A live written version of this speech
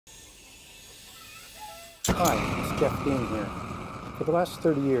Hi, it's Jeff Dean here. For the last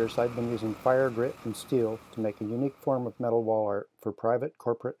 30 years, I've been using fire, grit, and steel to make a unique form of metal wall art for private,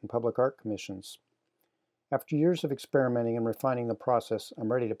 corporate, and public art commissions. After years of experimenting and refining the process,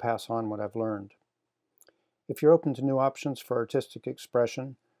 I'm ready to pass on what I've learned. If you're open to new options for artistic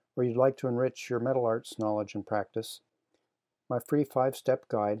expression, or you'd like to enrich your metal arts knowledge and practice, my free 5-step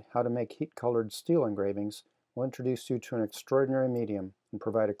guide, How to Make Heat-Colored Steel Engravings, will introduce you to an extraordinary medium and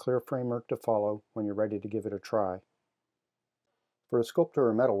provide a clear framework to follow when you're ready to give it a try. For a sculptor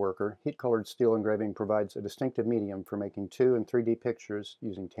or metalworker, heat-colored steel engraving provides a distinctive medium for making 2 and 3D pictures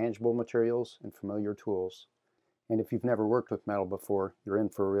using tangible materials and familiar tools. And if you've never worked with metal before, you're in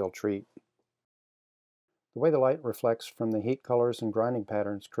for a real treat. The way the light reflects from the heat colors and grinding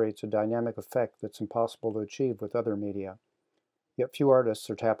patterns creates a dynamic effect that's impossible to achieve with other media, yet few artists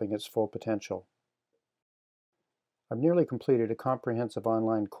are tapping its full potential. I've nearly completed a comprehensive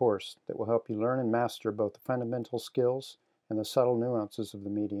online course that will help you learn and master both the fundamental skills and the subtle nuances of the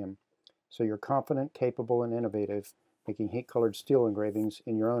medium, so you're confident, capable, and innovative, making heat-colored steel engravings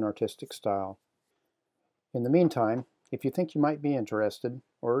in your own artistic style. In the meantime, if you think you might be interested,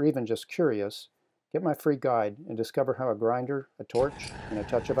 or even just curious, get my free guide and discover how a grinder, a torch, and a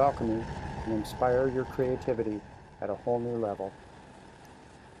touch of alchemy can inspire your creativity at a whole new level.